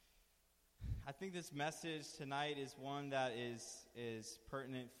I think this message tonight is one that is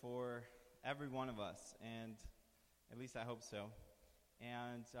pertinent for every one of us, and at least I hope so.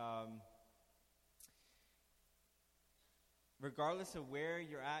 And regardless of where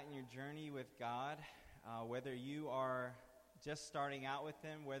you're at in your journey with God, whether you are just starting out with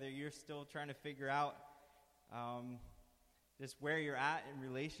Him, whether you're still trying to figure out just where you're at in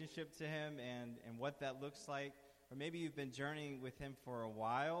relationship to Him and what that looks like, or maybe you've been journeying with Him for a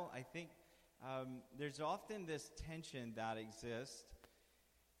while, I think there's often this tension that exists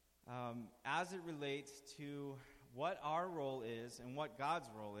as it relates to what our role is and what God's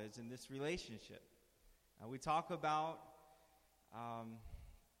role is in this relationship. We talk about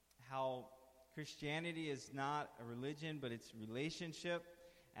how Christianity is not a religion, but it's a relationship.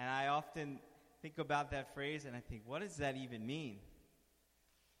 And I often think about that phrase and I think, what does that even mean?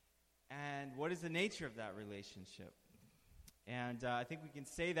 And what is the nature of that relationship? And I think we can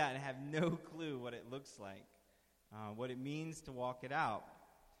say that and have no clue what it looks like, what it means to walk it out.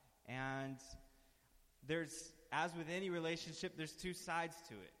 And there's, as with any relationship, there's two sides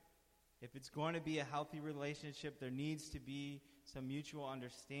to it. If it's going to be a healthy relationship, there needs to be some mutual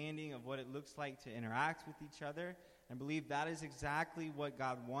understanding of what it looks like to interact with each other. I believe that is exactly what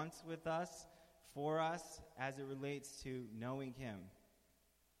God wants with us, for us, as it relates to knowing Him,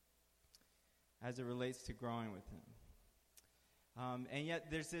 as it relates to growing with Him. And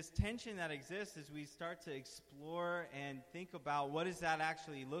yet there's this tension that exists as we start to explore and think about what does that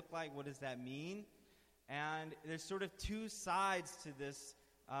actually look like, what does that mean? And there's sort of two sides to this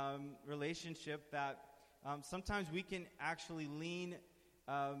relationship that sometimes we can actually lean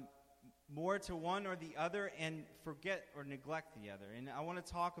more to one or the other and forget or neglect the other. And I want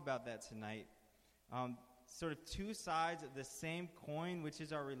to talk about that tonight. Sort of two sides of the same coin, which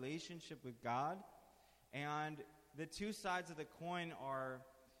is our relationship with God. And the two sides of the coin are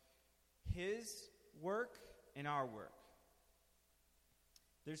His work and our work.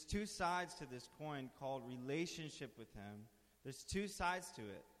 There's two sides to this coin called relationship with Him. There's two sides to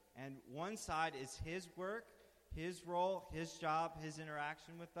it. And one side is His work, His role, His job, His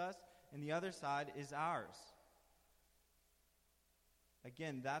interaction with us. And the other side is ours.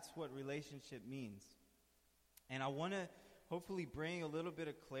 Again, that's what relationship means. And I want to hopefully bring a little bit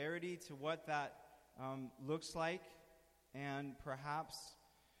of clarity to what that looks like, and perhaps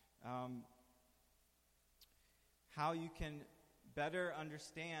how you can better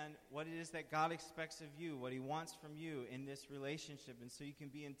understand what it is that God expects of you, what He wants from you in this relationship, and so you can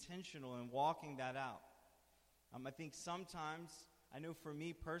be intentional in walking that out. I think sometimes, I know for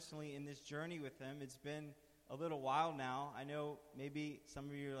me personally in this journey with Him, it's been a little while now. I know maybe some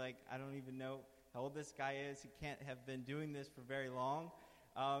of you are like, I don't even know how old this guy is. He can't have been doing this for very long.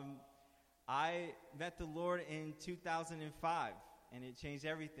 I met the Lord in 2005, and it changed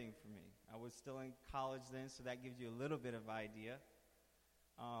everything for me. I was still in college then, so that gives you a little bit of idea.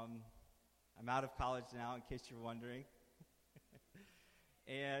 I'm out of college now, in case you're wondering.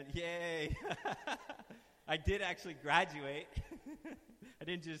 And yay! I did actually graduate. I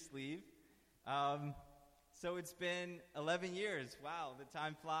didn't just leave. So it's been 11 years. Wow, the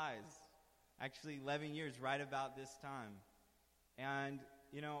time flies. Actually, 11 years, right about this time. And,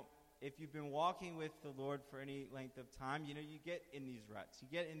 if you've been walking with the Lord for any length of time, you get in these ruts. You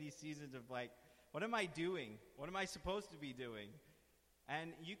get in these seasons of like, what am I doing? What am I supposed to be doing?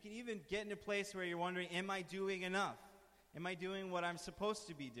 And you can even get in a place where you're wondering, am I doing enough? Am I doing what I'm supposed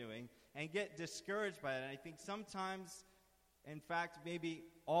to be doing? And get discouraged by it. And I think sometimes, in fact, maybe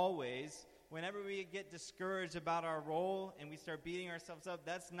always, whenever we get discouraged about our role and we start beating ourselves up,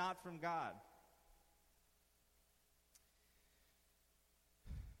 that's not from God.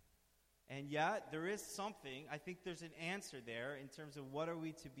 And yet, there is something, I think there's an answer there in terms of what are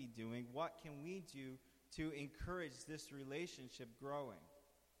we to be doing, what can we do to encourage this relationship growing.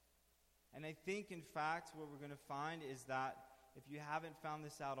 And I think, in fact, what we're going to find is that if you haven't found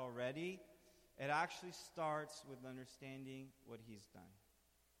this out already, it actually starts with understanding what He's done.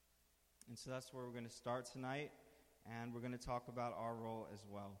 And so that's where we're going to start tonight, and we're going to talk about our role as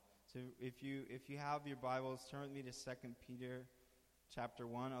well. So if you have your Bibles, turn with me to 2 Peter chapter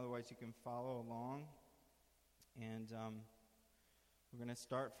 1, otherwise you can follow along. And we're going to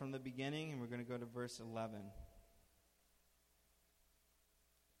start from the beginning, and we're going to go to verse 11.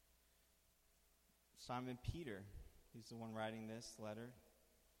 Simon Peter, he's the one writing this letter,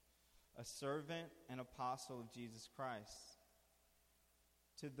 a servant and apostle of Jesus Christ,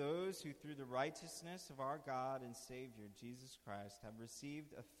 to those who through the righteousness of our God and Savior, Jesus Christ, have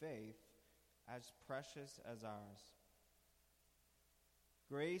received a faith as precious as ours.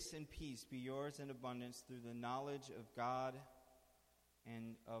 Grace and peace be yours in abundance through the knowledge of God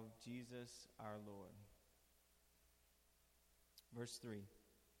and of Jesus our Lord. Verse 3.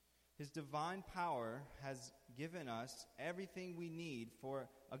 His divine power has given us everything we need for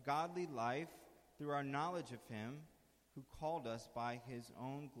a godly life through our knowledge of him who called us by his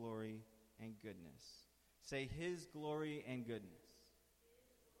own glory and goodness. Say, his glory and goodness.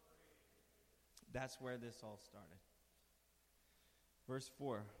 That's where this all started. Verse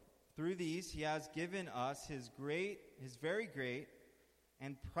 4. Through these he has given us his very great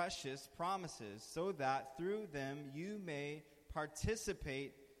and precious promises, so that through them you may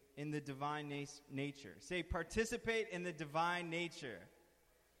participate in the divine nature. Say, participate in the divine nature.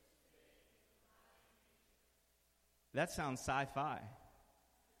 That sounds sci-fi.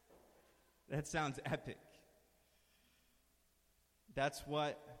 That sounds epic. That's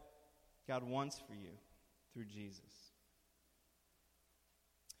what God wants for you through Jesus.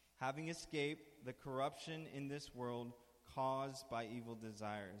 Having escaped the corruption in this world caused by evil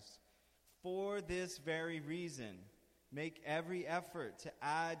desires. For this very reason, make every effort to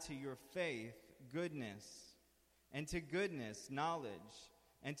add to your faith goodness, and to goodness knowledge,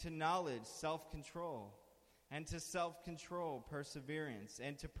 and to knowledge self-control, and to self-control perseverance,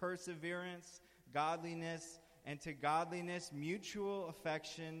 and to perseverance godliness, and to godliness mutual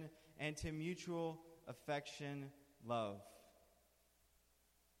affection, and to mutual affection love.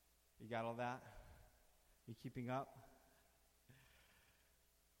 You got all that? You keeping up?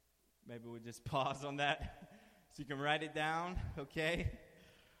 Maybe we'll just pause on that so you can write it down, okay?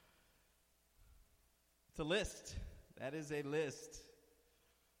 It's a list. That is a list.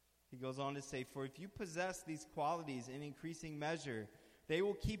 He goes on to say, for if you possess these qualities in increasing measure, they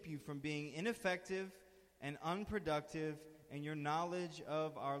will keep you from being ineffective and unproductive in your knowledge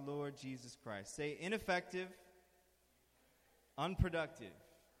of our Lord Jesus Christ. Say ineffective, unproductive.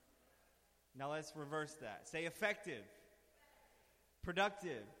 Now let's reverse that. Say effective,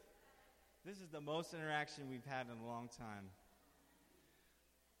 productive. This is the most interaction we've had in a long time.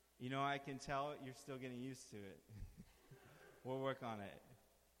 You know, I can tell you're still getting used to it. We'll work on it.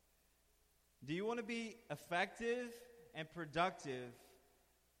 Do you want to be effective and productive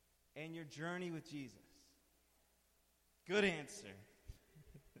in your journey with Jesus? Good answer.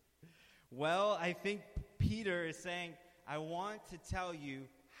 Well, I think Peter is saying, I want to tell you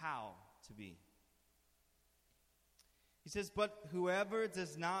how to be. He says, but whoever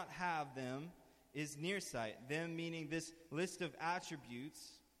does not have them is nearsighted. Them meaning this list of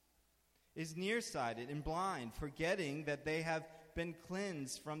attributes is nearsighted and blind, forgetting that they have been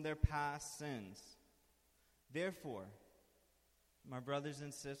cleansed from their past sins. Therefore, my brothers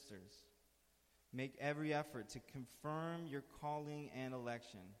and sisters, make every effort to confirm your calling and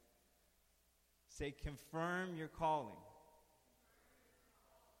election. Say, confirm your calling.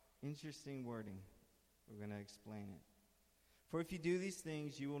 Interesting wording. We're going to explain it. For if you do these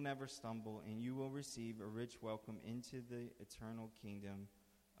things, you will never stumble, and you will receive a rich welcome into the eternal kingdom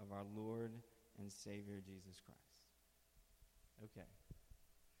of our Lord and Savior Jesus Christ. Okay.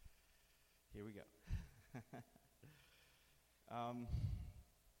 Here we go.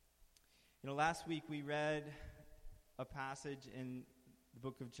 Last week we read a passage in the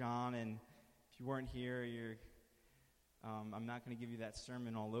book of John, and if you weren't here, I'm not going to give you that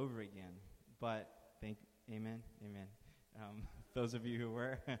sermon all over again. But amen. Those of you who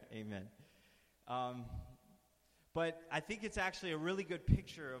were, amen. But I think it's actually a really good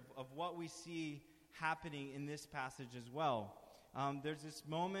picture of what we see happening in this passage as well. There's this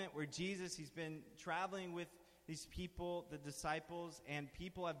moment where Jesus, he's been traveling with these people, the disciples, and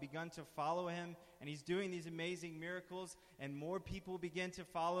people have begun to follow him, and he's doing these amazing miracles, and more people begin to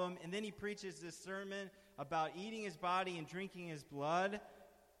follow him. And then he preaches this sermon about eating his body and drinking his blood,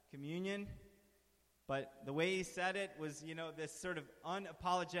 communion. But the way he said it was, this sort of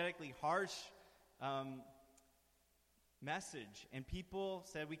unapologetically harsh message. And people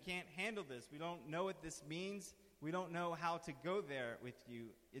said, we can't handle this. We don't know what this means. We don't know how to go there with you.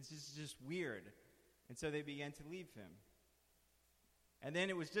 It's just weird. And so they began to leave him. And then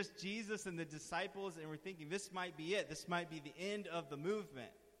it was just Jesus and the disciples, and we're thinking, this might be it. This might be the end of the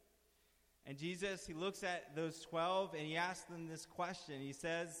movement. And Jesus, he looks at those 12, and he asks them this question. He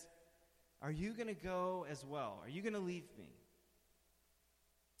says, are you going to go as well? Are you going to leave me?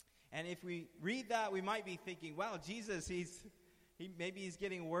 And if we read that, we might be thinking, wow, Jesus, maybe he's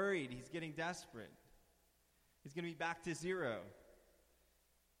getting worried. He's getting desperate. He's going to be back to zero.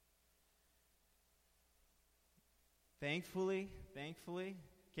 Thankfully, in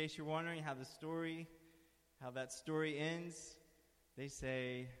case you're wondering how that story ends, they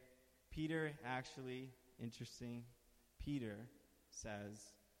say, Peter says,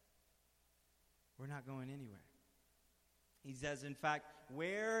 we're not going anywhere. He says, in fact,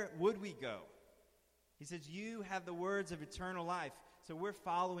 where would we go? He says, you have the words of eternal life, so we're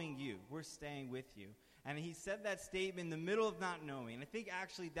following you. We're staying with you. And he said that statement in the middle of not knowing. And I think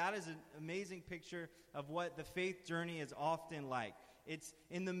actually that is an amazing picture of what the faith journey is often like. It's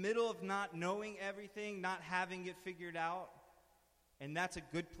in the middle of not knowing everything, not having it figured out. And that's a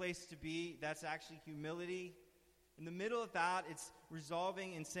good place to be. That's actually humility. In the middle of that, it's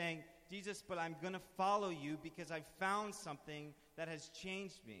resolving and saying, Jesus, but I'm going to follow you because I've found something that has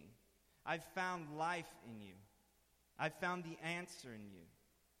changed me. I've found life in you. I've found the answer in you.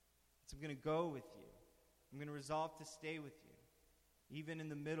 So I'm going to go with you. I'm going to resolve to stay with you, even in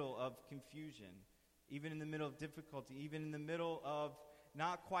the middle of confusion, even in the middle of difficulty, even in the middle of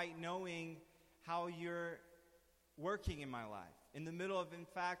not quite knowing how you're working in my life, in the middle of, in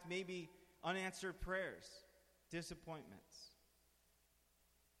fact, maybe unanswered prayers, disappointments.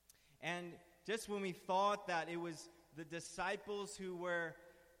 And just when we thought that it was the disciples who were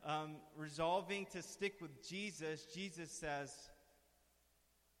resolving to stick with Jesus, Jesus says,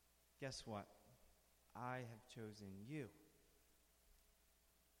 guess what? I have chosen you.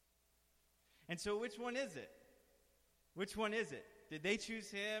 And so which one is it? Which one is it? Did they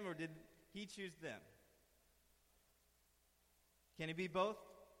choose him or did he choose them? Can it be both?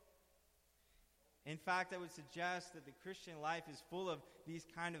 In fact, I would suggest that the Christian life is full of these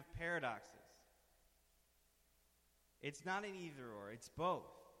kind of paradoxes. It's not an either or, it's both.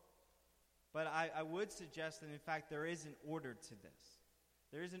 But I would suggest that, in fact, there is an order to this.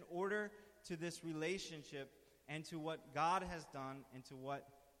 There is an order to this relationship and to what God has done and to what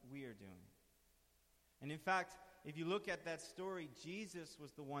we are doing. And in fact, if you look at that story, Jesus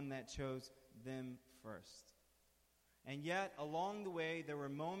was the one that chose them first. And yet, along the way, there were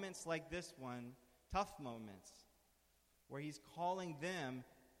moments like this one, tough moments, where he's calling them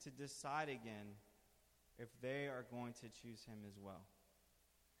to decide again if they are going to choose him as well.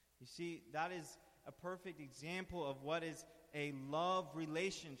 You see, that is a perfect example of what is a love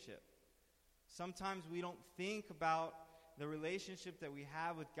relationship. Sometimes we don't think about the relationship that we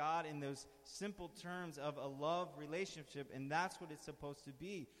have with God in those simple terms of a love relationship, and that's what it's supposed to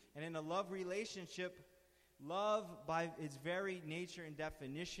be. And in a love relationship, love by its very nature and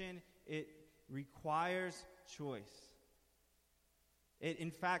definition, it requires choice. It, in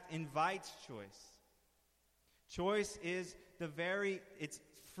fact, invites choice. Choice is it's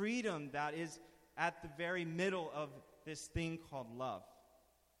freedom that is at the very middle of this thing called love.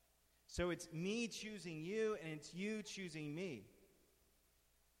 So it's me choosing you, and it's you choosing me.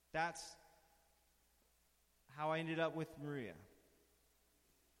 That's how I ended up with Maria.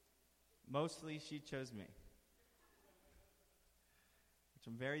 Mostly she chose me, which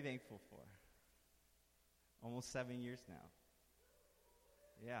I'm very thankful for. Almost 7 years now.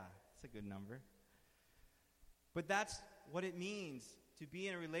 Yeah, it's a good number. But that's what it means to be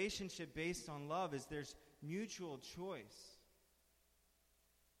in a relationship based on love, is there's mutual choice.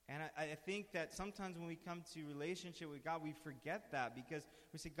 And I think that sometimes when we come to relationship with God, we forget that because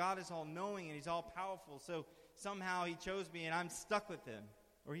we say God is all-knowing and he's all-powerful. So somehow he chose me and I'm stuck with him,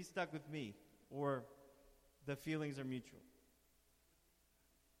 or he's stuck with me, or the feelings are mutual.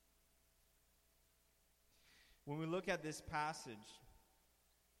 When we look at this passage,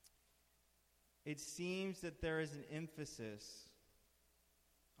 it seems that there is an emphasis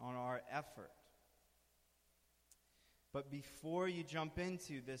on our effort. But before you jump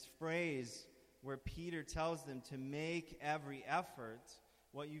into this phrase where Peter tells them to make every effort,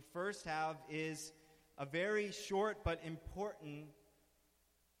 what you first have is a very short but important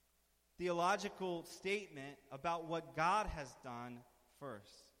theological statement about what God has done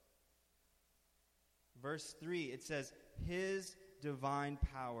first. Verse 3, it says, his divine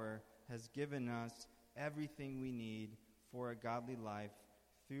power has given us everything we need for a godly life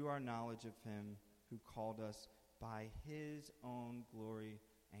through our knowledge of him who called us by his own glory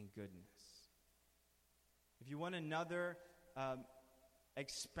and goodness. If you want another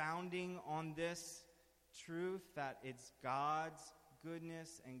expounding on this truth, that it's God's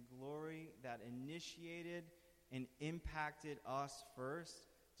goodness and glory that initiated and impacted us first,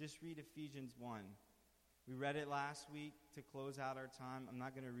 just read Ephesians 1. We read it last week to close out our time. I'm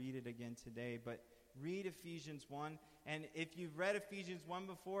not going to read it again today, but read Ephesians 1. And if you've read Ephesians 1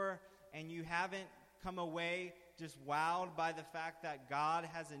 before and you haven't come away just wowed by the fact that God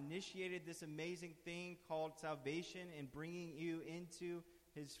has initiated this amazing thing called salvation and bringing you into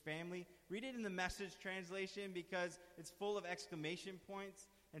his family, read it in the Message translation because it's full of exclamation points.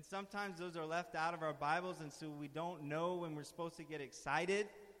 And sometimes those are left out of our Bibles, and so we don't know when we're supposed to get excited.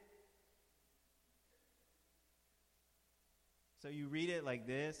 So you read it like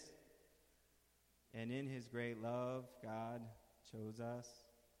this. And in his great love, God chose us.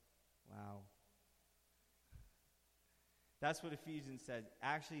 Wow. That's what Ephesians said.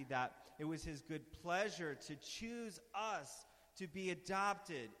 Actually, that it was his good pleasure to choose us to be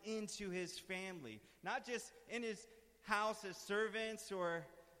adopted into his family. Not just in his house as servants or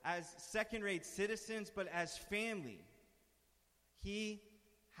as second-rate citizens, but as family. He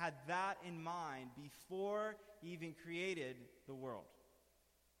had that in mind before he even created the world.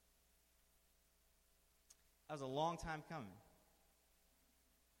 That was a long time coming.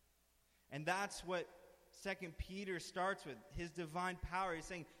 And that's what 2 Peter starts with, his divine power. He's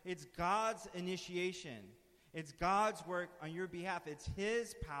saying it's God's initiation. It's God's work on your behalf. It's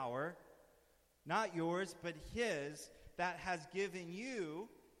his power, not yours, but his, that has given you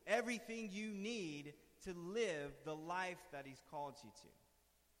everything you need to live the life that he's called you to.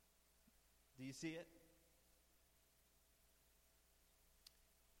 Do you see it?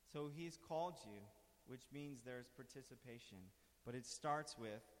 So he's called you, which means there's participation. But it starts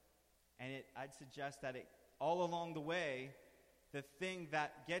with, and I'd suggest that all along the way, the thing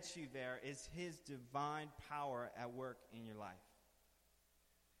that gets you there is his divine power at work in your life.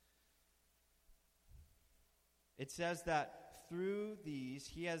 It says that through these,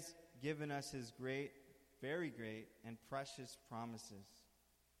 he has given us his great, very great, and precious promises,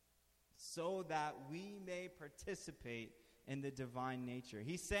 so that we may participate in the divine nature.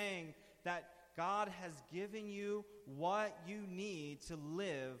 He's saying that God has given you what you need to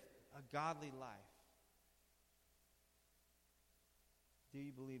live a godly life. Do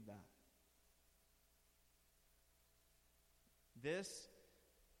you believe that? This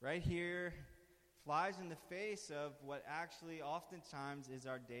right here flies in the face of what actually oftentimes is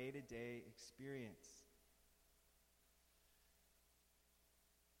our day-to-day experience.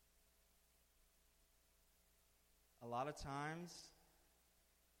 A lot of times,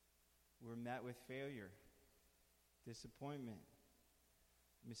 we're met with failure, disappointment,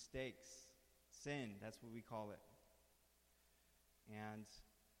 mistakes, sin, that's what we call it. And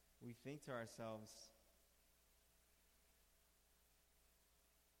we think to ourselves,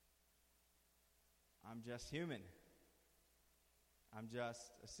 I'm just human. I'm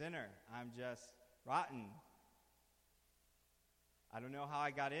just a sinner. I'm just rotten. I don't know how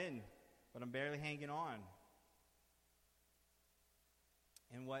I got in, but I'm barely hanging on.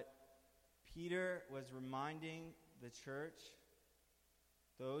 And what Peter was reminding the church,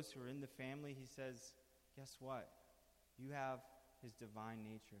 those who are in the family, he says, guess what? You have his divine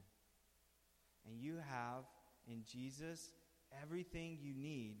nature. And you have in Jesus everything you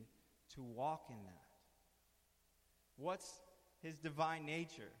need to walk in that. What's his divine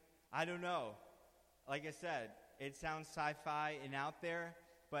nature? I don't know. Like I said, it sounds sci-fi and out there,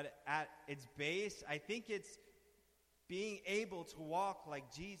 but at its base, I think it's being able to walk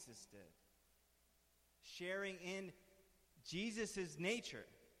like Jesus did. Sharing in Jesus' nature.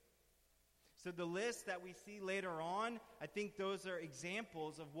 So the list that we see later on, I think those are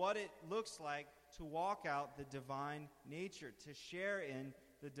examples of what it looks like to walk out the divine nature, to share in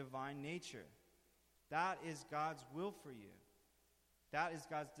the divine nature. That is God's will for you. That is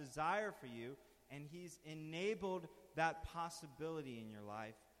God's desire for you, and he's enabled that possibility in your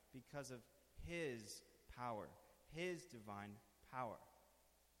life because of his power, his divine power.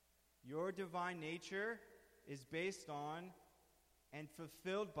 Your divine nature is based on and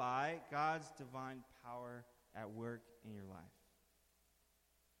fulfilled by God's divine power at work in your life.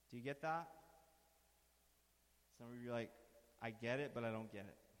 Do you get that? Some of you are like, I get it, but I don't get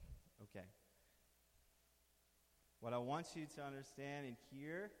it. Okay. What I want you to understand and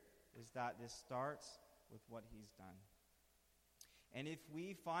hear is that this starts with what he's done. And if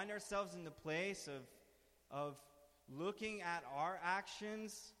we find ourselves in the place of looking at our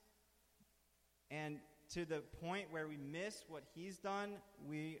actions and to the point where we miss what he's done,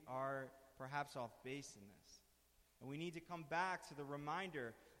 we are perhaps off base in this. And we need to come back to the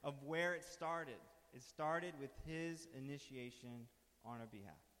reminder of where it started. It started with his initiation on our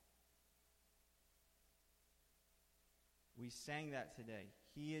behalf. We sang that today.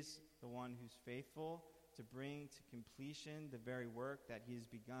 He is the one who's faithful to bring to completion the very work that he has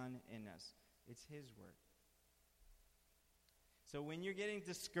begun in us. It's his work. So when you're getting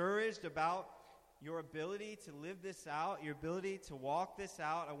discouraged about your ability to live this out, your ability to walk this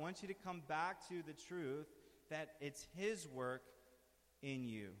out, I want you to come back to the truth that it's his work in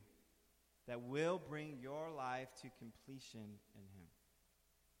you that will bring your life to completion in him.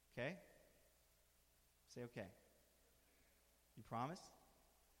 Okay? Say okay. You promise?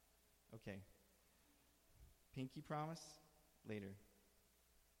 Okay. Pinky promise? Later.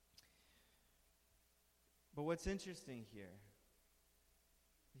 But what's interesting here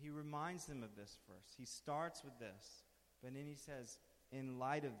He reminds them of this first. He starts with this, but then he says, in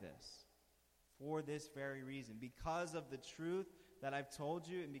light of this, for this very reason, because of the truth that I've told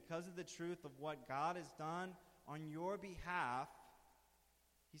you, and because of the truth of what God has done on your behalf,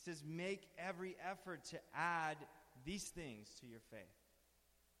 he says, make every effort to add these things to your faith.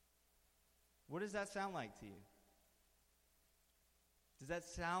 What does that sound like to you? Does that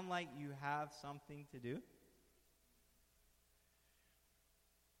sound like you have something to do?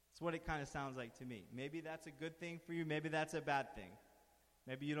 It's what it kind of sounds like to me. Maybe that's a good thing for you. Maybe that's a bad thing.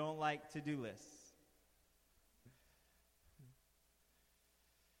 Maybe you don't like to-do lists.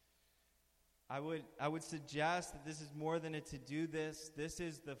 I would suggest that this is more than a to-do list. This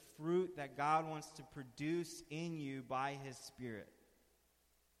is the fruit that God wants to produce in you by His Spirit.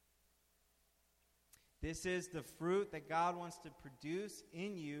 This is the fruit that God wants to produce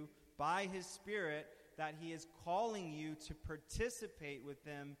in you by His Spirit that He is calling you to participate with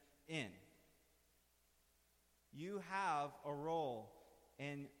Him in. You have a role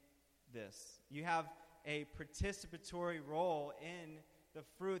in this. You have a participatory role in the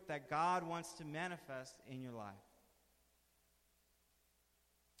fruit that God wants to manifest in your life.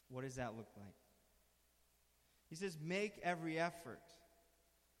 What does that look like? He says, make every effort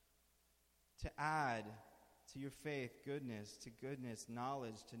to add to your faith goodness, to goodness,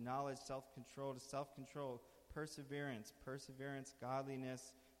 knowledge, to knowledge, self-control, to self-control, perseverance,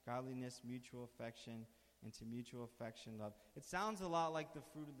 godliness, mutual affection, and to mutual affection, love. It sounds a lot like the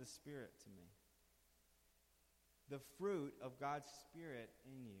fruit of the Spirit to me. The fruit of God's Spirit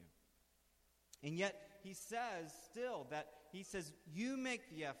in you. And yet, he says still that, he says, you make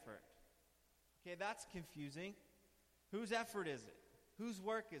the effort. Okay, that's confusing. Whose effort is it? Whose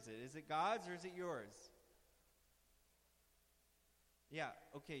work is it? Is it God's or is it yours? Yeah,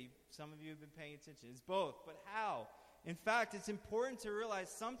 okay, some of you have been paying attention. It's both, but how? In fact, it's important to realize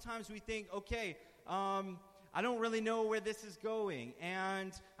sometimes we think, okay, I don't really know where this is going,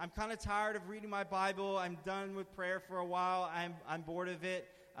 and I'm kind of tired of reading my Bible. I'm done with prayer for a while. I'm bored of it.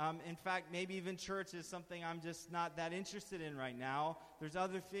 In fact, maybe even church is something I'm just not that interested in right now. There's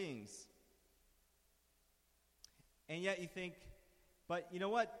other things. And yet you think, but you know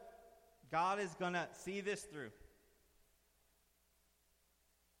what? God is going to see this through.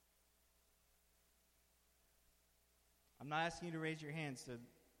 I'm not asking you to raise your hands, so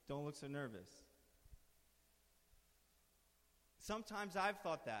don't look so nervous. Sometimes I've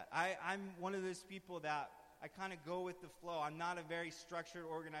thought that. I'm one of those people that I kind of go with the flow. I'm not a very structured,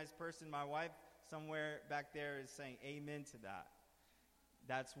 organized person. My wife somewhere back there is saying amen to that.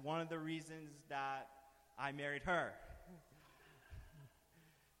 That's one of the reasons that I married her.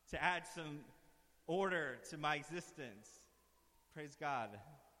 To add some order to my existence. Praise God.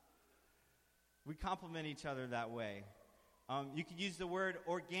 We complement each other that way. You could use the word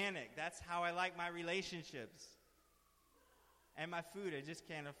organic. That's how I like my relationships. And my food, I just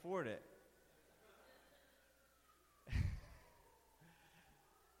can't afford it.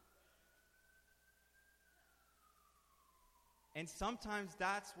 And sometimes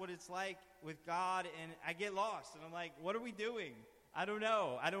that's what it's like with God, and I get lost, and I'm like, what are we doing? I don't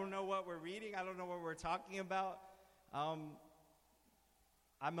know. I don't know what we're reading. I don't know what we're talking about. I'm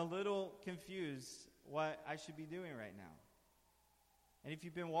a little confused what I should be doing right now. And if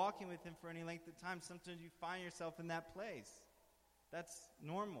you've been walking with Him for any length of time, sometimes you find yourself in that place. That's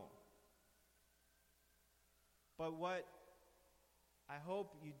normal. But what I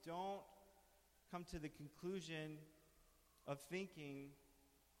hope you don't come to the conclusion of thinking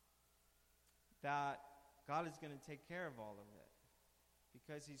that God is going to take care of all of it,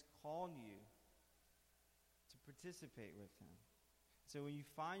 because He's called you to participate with Him. So when you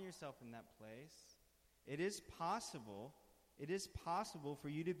find yourself in that place, it is possible for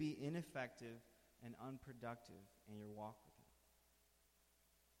you to be ineffective and unproductive in your walk with Him.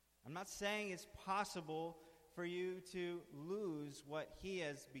 I'm not saying it's possible for you to lose what He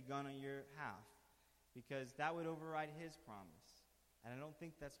has begun on your behalf, because that would override His promise. And I don't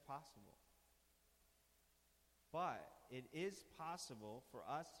think that's possible. But it is possible for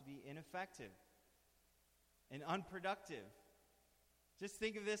us to be ineffective and unproductive. Just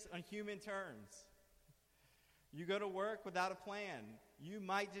think of this on human terms. You go to work without a plan. You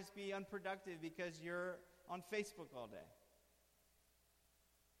might just be unproductive because you're on Facebook all day.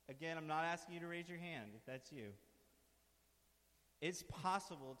 Again, I'm not asking you to raise your hand if that's you. It's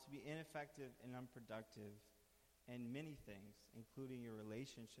possible to be ineffective and unproductive in many things, including your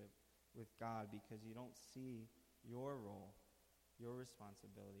relationship with God, because you don't see your role, your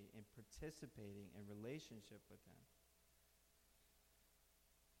responsibility in participating in relationship with Him.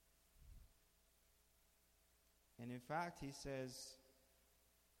 And in fact, he says,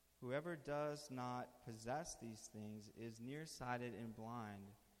 Whoever does not possess these things is nearsighted and blind.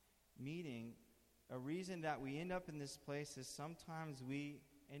 Meaning, a reason that we end up in this place is sometimes we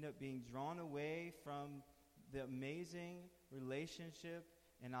end up being drawn away from the amazing relationship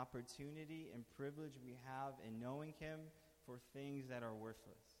and opportunity and privilege we have in knowing Him for things that are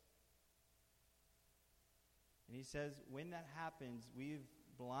worthless. And he says, when that happens, we've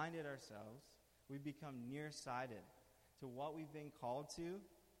blinded ourselves. We've become nearsighted to what we've been called to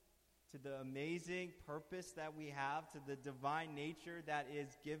the amazing purpose that we have, to the divine nature that is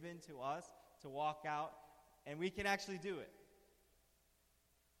given to us to walk out, and we can actually do it.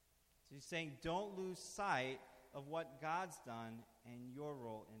 So he's saying, don't lose sight of what God's done and your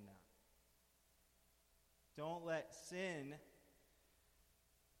role in that. Don't let sin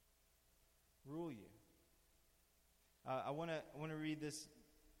rule you. I want to read this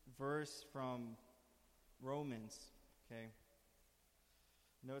verse from Romans. Okay.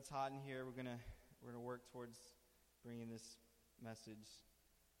 I know it's hot in here. We're gonna work towards bringing this message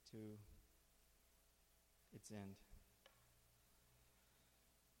to its end.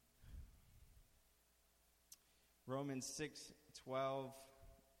 Romans 6:12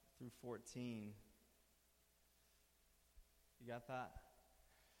 through 14. You got that?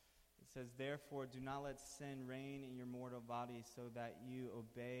 It says, therefore, do not let sin reign in your mortal body so that you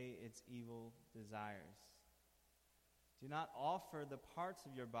obey its evil desires. Do not offer the parts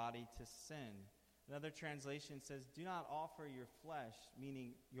of your body to sin. Another translation says, do not offer your flesh,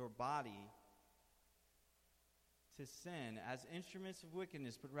 meaning your body, to sin as instruments of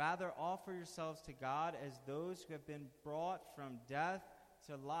wickedness, but rather offer yourselves to God as those who have been brought from death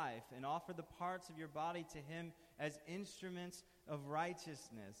to life, and offer the parts of your body to Him as instruments of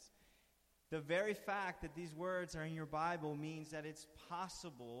righteousness. The very fact that these words are in your Bible means that it's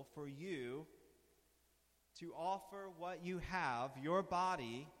possible for you to offer what you have, your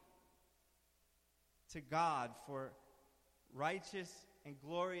body, to God for righteous and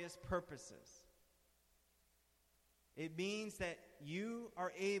glorious purposes. It means that you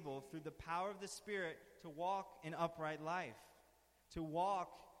are able, through the power of the Spirit, to walk an upright life, to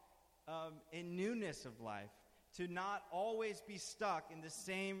walk in newness of life, to not always be stuck in the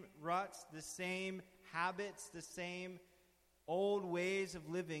same ruts, the same habits, the same old ways of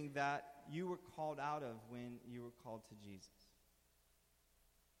living that you were called out of when you were called to Jesus.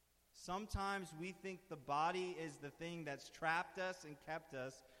 Sometimes we think the body is the thing that's trapped us and kept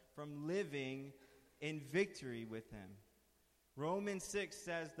us from living in victory with Him. Romans 6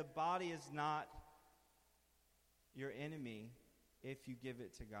 says the body is not your enemy if you give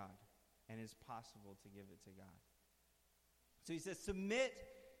it to God, and it's possible to give it to God. So he says, submit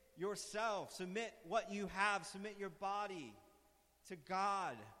yourself, submit what you have, submit your body to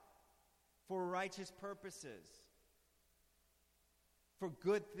God for righteous purposes, for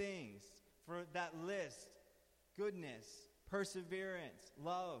good things, for that list, goodness, perseverance,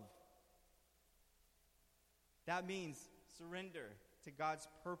 love. That means surrender to God's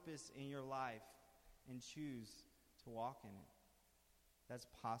purpose in your life and choose to walk in it. That's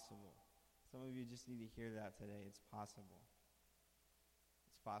possible. Some of you just need to hear that today. It's possible.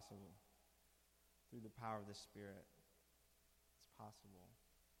 It's possible. Through the power of the Spirit. It's possible.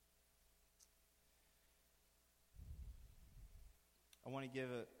 I want to give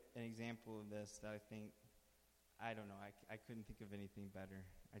an example of this that I don't know, I couldn't think of anything better.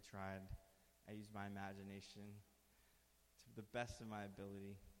 I tried. I used my imagination to the best of my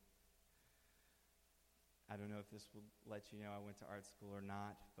ability. I don't know if this will let you know I went to art school or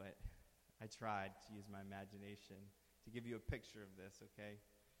not, but I tried to use my imagination to give you a picture of this, okay?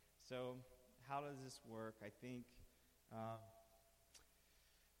 So how does this work? I think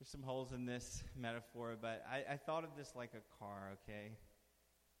there's some holes in this metaphor, but I thought of this like a car, okay?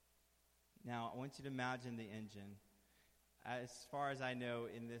 Now, I want you to imagine the engine. As far as I know,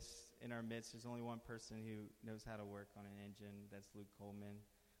 in our midst, there's only one person who knows how to work on an engine. That's Luke Coleman.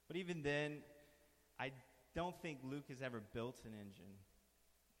 But even then, I don't think Luke has ever built an engine,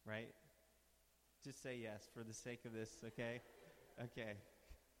 right? Just say yes for the sake of this, okay? Okay.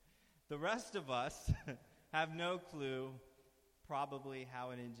 The rest of us have no clue probably how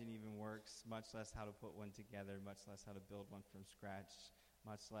an engine even works, much less how to put one together, much less how to build one from scratch,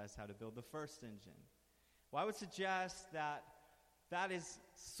 much less how to build the first engine. Well, I would suggest that is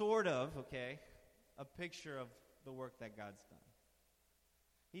sort of, okay, a picture of the work that God's done.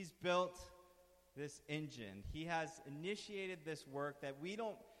 He's built this engine. He has initiated this work that we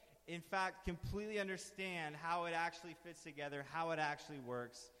don't, in fact, completely understand how it actually fits together, how it actually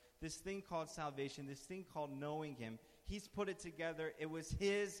works. This thing called salvation, this thing called knowing Him, He's put it together. It was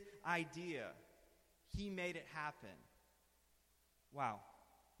His idea. He made it happen. Wow.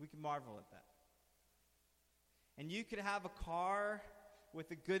 We can marvel at that. And you could have a car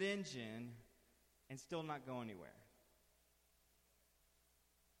with a good engine and still not go anywhere.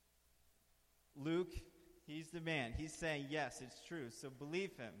 Luke, he's the man. He's saying, yes, it's true, so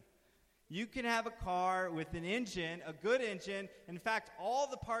believe him. You can have a car with an engine, a good engine. In fact, all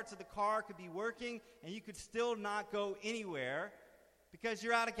the parts of the car could be working, and you could still not go anywhere because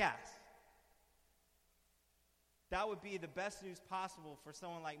you're out of gas. That would be the best news possible for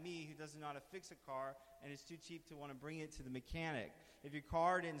someone like me who doesn't know how to fix a car and is too cheap to want to bring it to the mechanic. If your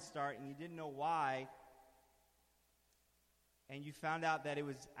car didn't start and you didn't know why, and you found out that it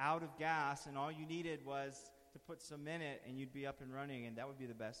was out of gas and all you needed was to put some in it and you'd be up and running, and that would be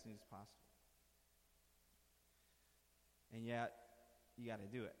the best news possible. And yet, you got to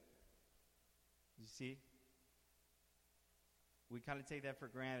do it. You see? We kind of take that for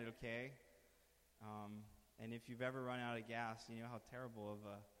granted, okay? And if you've ever run out of gas, you know how terrible of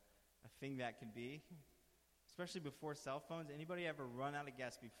a thing that can be. Especially before cell phones. Anybody ever run out of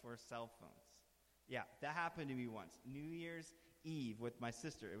gas before cell phones? Yeah, that happened to me once. New Year's Eve with my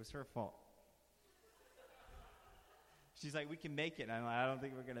sister. It was her fault. She's like, we can make it. And I'm like, I don't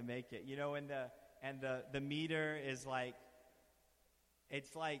think we're going to make it. You know, and the meter is like,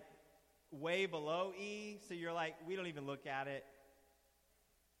 it's like way below E. So you're like, we don't even look at it.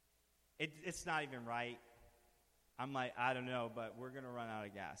 It's not even right. I'm like, I don't know, but we're going to run out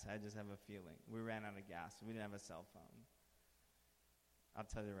of gas. I just have a feeling. We ran out of gas. We didn't have a cell phone. I'll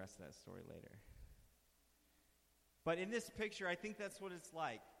tell you the rest of that story later. But in this picture, I think that's what it's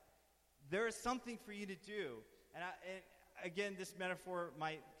like. There is something for you to do. And again, this metaphor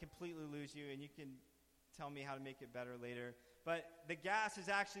might completely lose you, and you can tell me how to make it better later. But the gas is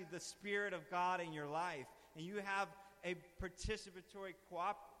actually the Spirit of God in your life. And you have a participatory,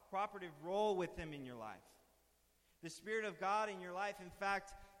 cooperative role with Him in your life. The Spirit of God in your life, in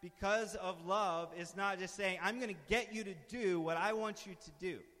fact, because of love, is not just saying, I'm going to get you to do what I want you to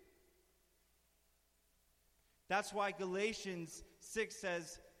do. That's why Galatians 6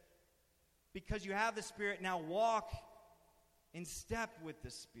 says, because you have the Spirit, now walk in step with the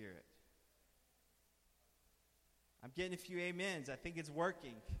Spirit. I'm getting a few amens. I think it's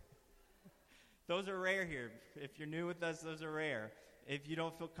working. Those are rare here. If you're new with us, those are rare. If you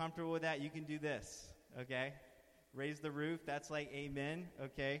don't feel comfortable with that, you can do this, okay? Raise the roof. That's like amen,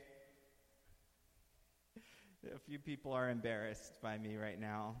 okay? A few people are embarrassed by me right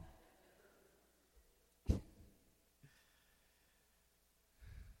now.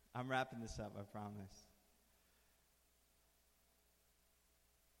 I'm wrapping this up, I promise.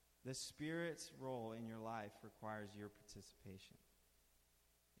 The Spirit's role in your life requires your participation.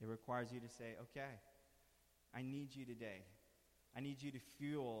 It requires you to say, okay, I need you today. I need you to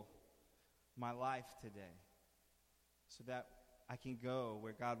fuel my life today so that I can go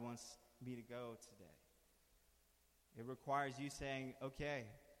where God wants me to go today. It requires you saying, okay,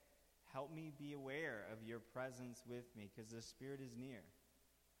 help me be aware of your presence with me, because the Spirit is near.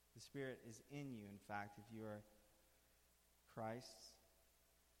 The Spirit is in you, in fact, if you are Christ's.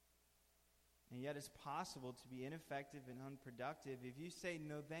 And yet it's possible to be ineffective and unproductive if you say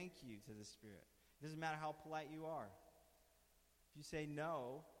no thank you to the Spirit. It doesn't matter how polite you are. If you say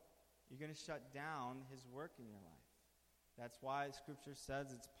no, you're going to shut down His work in your life. That's why Scripture says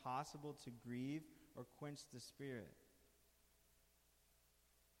it's possible to grieve or quench the Spirit.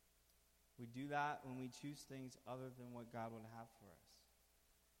 We do that when we choose things other than what God would have for us.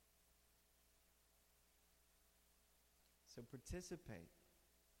 So participate.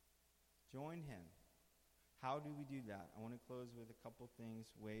 Join Him. How do we do that? I want to close with a couple things,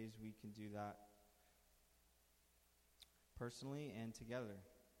 ways we can do that personally and together.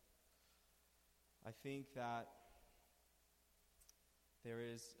 I think that there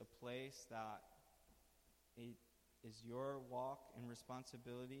is a place that it is your walk and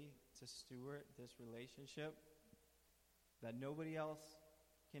responsibility to steward this relationship that nobody else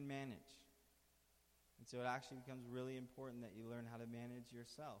can manage. And so it actually becomes really important that you learn how to manage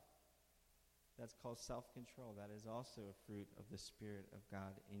yourself. That's called self-control. That is also a fruit of the Spirit of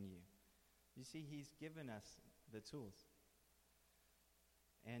God in you. You see, He's given us the tools.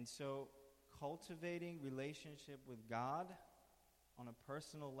 And so cultivating relationship with God on a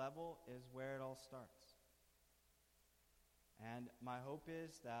personal level is where it all starts. And my hope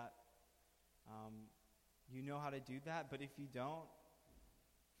is that you know how to do that, but if you don't,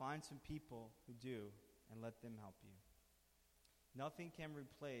 find some people who do and let them help you. Nothing can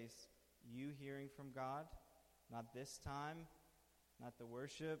replace you hearing from God, not this time, not the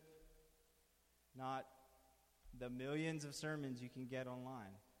worship, not the millions of sermons you can get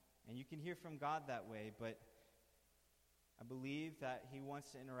online. And you can hear from God that way, but I believe that he wants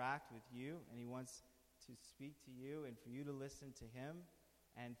to interact with you, and he wants to speak to you, and for you to listen to him,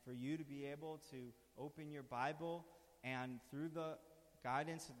 and for you to be able to open your Bible and through the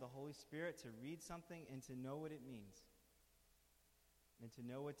guidance of the Holy Spirit to read something and to know what it means and to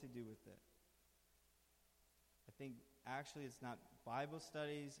know what to do with it. I think actually it's not Bible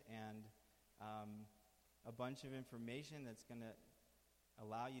studies and a bunch of information that's going to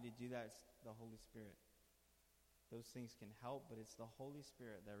allow you to do that. It's the Holy Spirit. Those things can help, but it's the Holy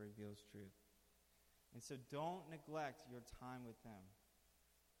Spirit that reveals truth. And so don't neglect your time with him.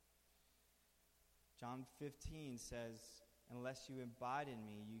 John 15 says, unless you abide in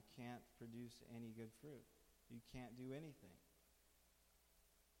me, you can't produce any good fruit. You can't do anything.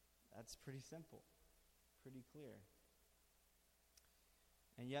 That's pretty simple, pretty clear.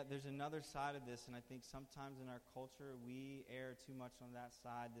 And yet there's another side of this, and I think sometimes in our culture we err too much on that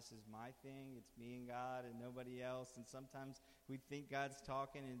side. This is my thing, it's me and God and nobody else. And sometimes we think God's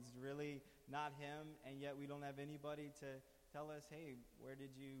talking and it's really not him, and yet we don't have anybody to tell us, hey, where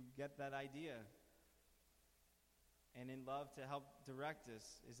did you get that idea? And in love to help direct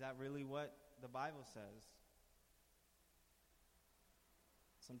us. Is that really what the Bible says?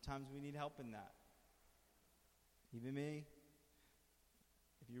 Sometimes we need help in that. Even me.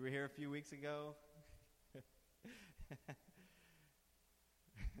 If you were here a few weeks ago,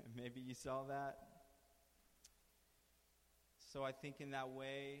 maybe you saw that. So I think in that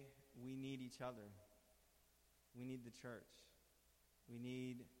way, we need each other. We need the church. We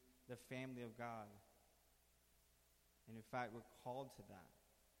need the family of God. And in fact, we're called to that.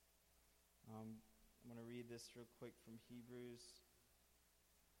 I'm going to read this real quick from Hebrews.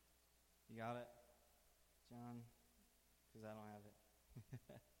 You got it, John? Because I don't have it.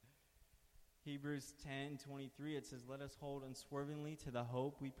 Hebrews 10:23, it says, let us hold unswervingly to the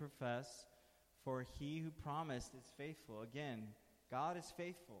hope we profess, for he who promised is faithful. Again, God is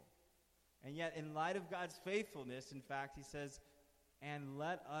faithful. And yet, in light of God's faithfulness, in fact, he says, and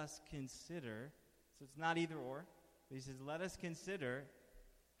let us consider, so it's not either or, but he says, let us consider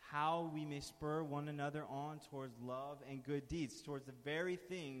how we may spur one another on towards love and good deeds, towards the very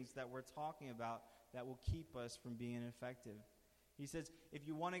things that we're talking about that will keep us from being ineffective. He says, if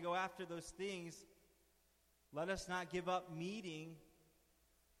you want to go after those things, let us not give up meeting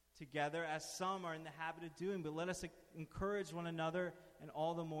together as some are in the habit of doing, but let us encourage one another, and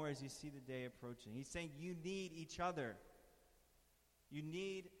all the more as you see the day approaching. He's saying you need each other. You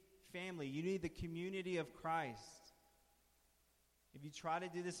need family. You need the community of Christ. If you try to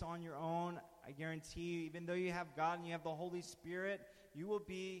do this on your own, I guarantee you, even though you have God and you have the Holy Spirit, you will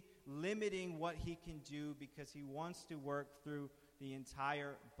be limiting what he can do because he wants to work through the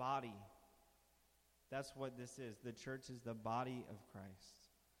entire body. That's what this is. The church is the body of Christ.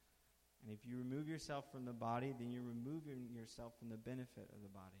 And if you remove yourself from the body, then you're removing yourself from the benefit of the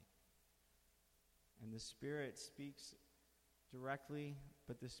body. And the Spirit speaks directly,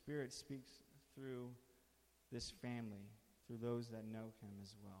 but the Spirit speaks through this family, through those that know him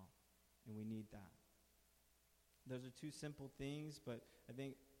as well. And we need that. Those are two simple things, but I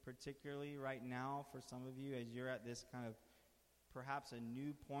think particularly right now for some of you, as you're at this kind of perhaps a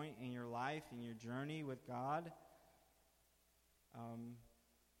new point in your life, in your journey with God,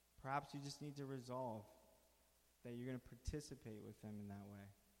 perhaps you just need to resolve that you're going to participate with him in that way.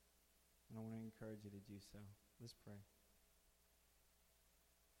 And I want to encourage you to do so. Let's pray.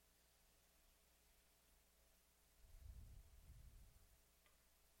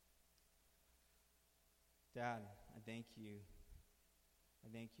 Dad, I thank you. I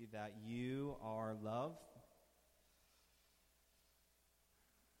thank you that you are love.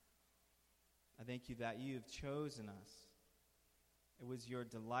 I thank you that you have chosen us. It was your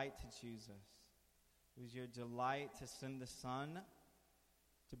delight to choose us. It was your delight to send the Son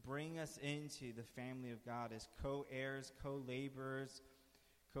to bring us into the family of God as co-heirs, co-laborers,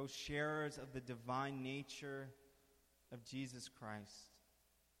 co-sharers of the divine nature of Jesus Christ.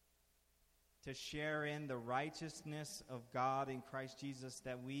 To share in the righteousness of God in Christ Jesus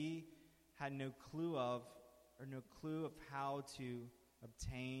that we had no clue of, or no clue of how to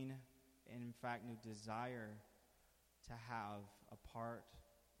obtain, and in fact no desire to have apart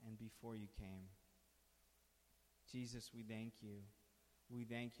and before you came. Jesus, we thank you. We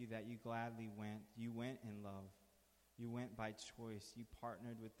thank you that you gladly went. You went in love. You went by choice. You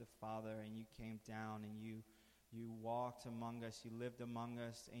partnered with the Father and you came down and you walked among us. You lived among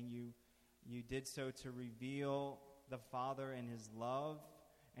us, and you did so to reveal the Father and his love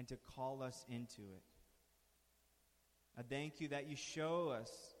and to call us into it. I thank you that you showed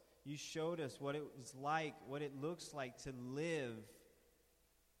us what it was like, what it looks like to live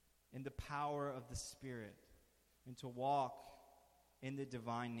in the power of the Spirit. and to walk in the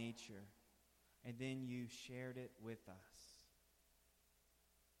divine nature. And then you shared it with us.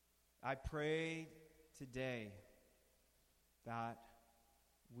 I pray today that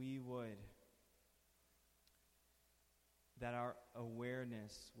that our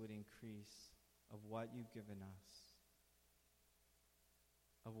awareness would increase of what you've given us,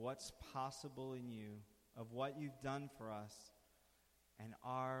 of what's possible in you, of what you've done for us, and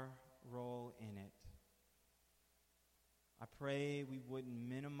our role in it. I pray we wouldn't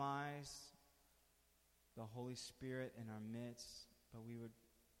minimize the Holy Spirit in our midst, but we would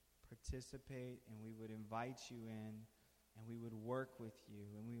participate and we would invite you in, and we would work with you,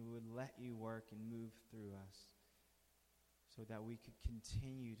 and we would let you work and move through us so that we could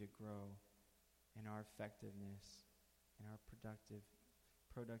continue to grow in our effectiveness and our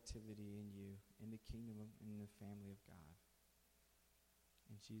productivity in you, in the kingdom, in the family of God.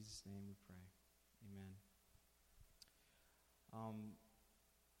 In Jesus' name we pray. Amen.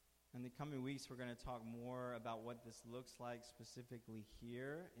 In the coming weeks, we're going to talk more about what this looks like specifically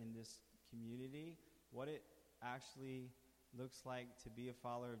here in this community, what it actually looks like to be a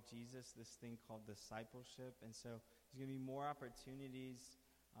follower of Jesus, this thing called discipleship. And so there's going to be more opportunities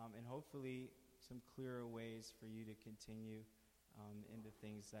and hopefully some clearer ways for you to continue in the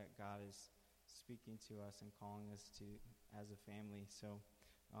things that God is speaking to us and calling us to as a family. So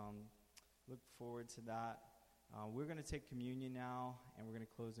look forward to that. We're going to take communion now, and we're going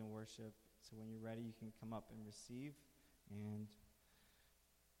to close in worship. So when you're ready, you can come up and receive, and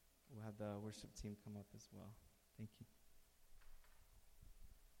we'll have the worship team come up as well. Thank you.